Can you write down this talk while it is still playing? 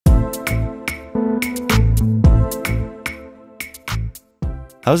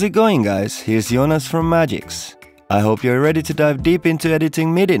How's it going, guys? Here's Jonas from Magix. I hope you're ready to dive deep into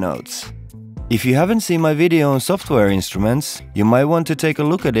editing MIDI notes. If you haven't seen my video on software instruments, you might want to take a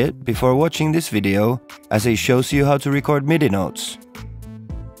look at it before watching this video, as it shows you how to record MIDI notes.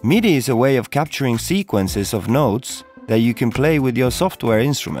 MIDI is a way of capturing sequences of notes that you can play with your software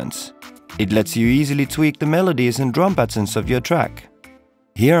instruments. It lets you easily tweak the melodies and drum patterns of your track.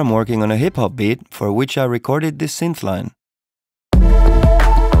 Here I'm working on a hip-hop beat for which I recorded this synth line.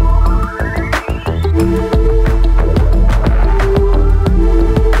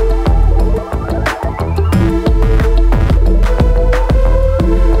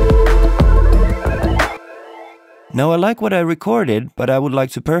 Now I like what I recorded, but I would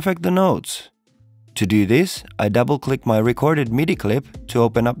like to perfect the notes. To do this, I double-click my recorded MIDI clip to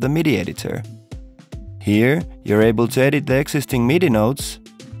open up the MIDI editor. Here, you're able to edit the existing MIDI notes,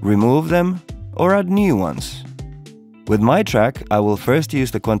 remove them, or add new ones. With my track, I will first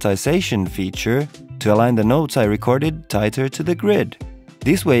use the quantization feature to align the notes I recorded tighter to the grid.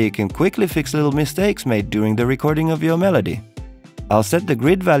 This way you can quickly fix little mistakes made during the recording of your melody. I'll set the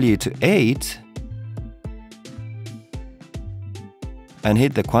grid value to 8 and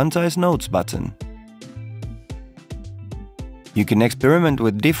hit the Quantize Notes button. You can experiment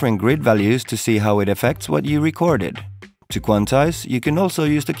with different grid values to see how it affects what you recorded. To quantize, you can also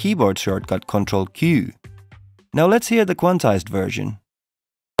use the keyboard shortcut Ctrl-Q. Now let's hear the quantized version.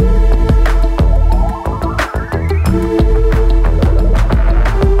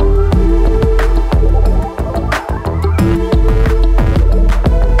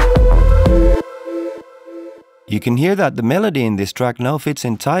 You can hear that the melody in this track now fits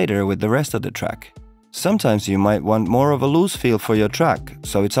in tighter with the rest of the track. Sometimes you might want more of a loose feel for your track,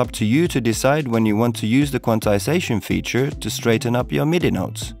 so it's up to you to decide when you want to use the quantization feature to straighten up your MIDI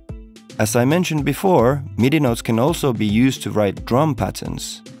notes. As I mentioned before, MIDI notes can also be used to write drum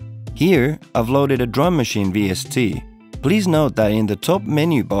patterns. Here, I've loaded a drum machine VST. Please note that in the top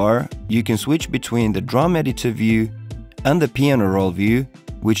menu bar, you can switch between the drum editor view and the piano roll view,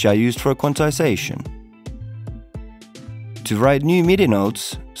 which I used for quantization. To write new MIDI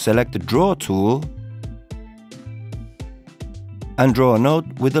notes, select the Draw tool and draw a note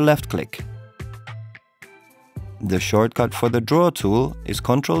with the left click. The shortcut for the Draw tool is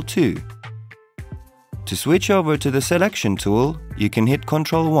Ctrl-2. To switch over to the Selection tool, you can hit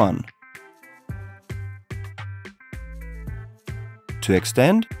Ctrl-1. To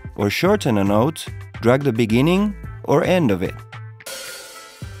extend or shorten a note, drag the beginning or end of it.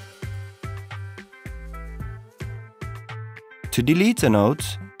 To delete a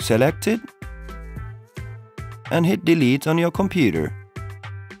note, select it and hit delete on your computer.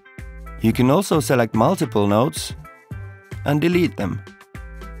 You can also select multiple notes and delete them,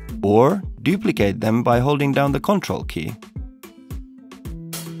 or duplicate them by holding down the Ctrl key.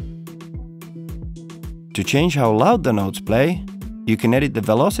 To change how loud the notes play, you can edit the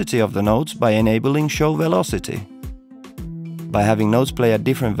velocity of the notes by enabling Show Velocity. By having notes play at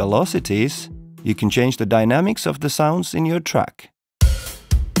different velocities, you can change the dynamics of the sounds in your track.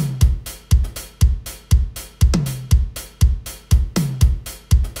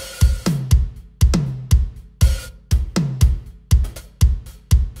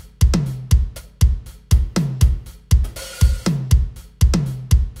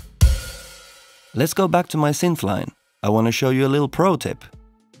 Let's go back to my synth line. I want to show you a little pro tip.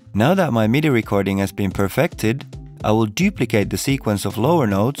 Now that my MIDI recording has been perfected, I will duplicate the sequence of lower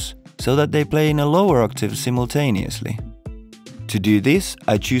notes so that they play in a lower octave simultaneously. To do this,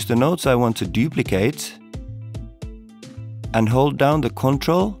 I choose the notes I want to duplicate and hold down the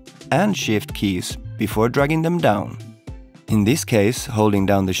Ctrl and Shift keys before dragging them down. In this case, holding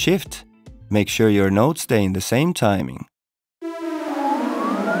down the Shift, make sure your notes stay in the same timing.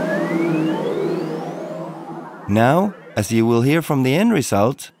 Now, as you will hear from the end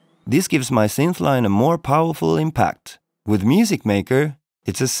result, this gives my synth line a more powerful impact. With Music Maker,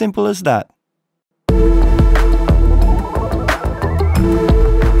 it's as simple as that.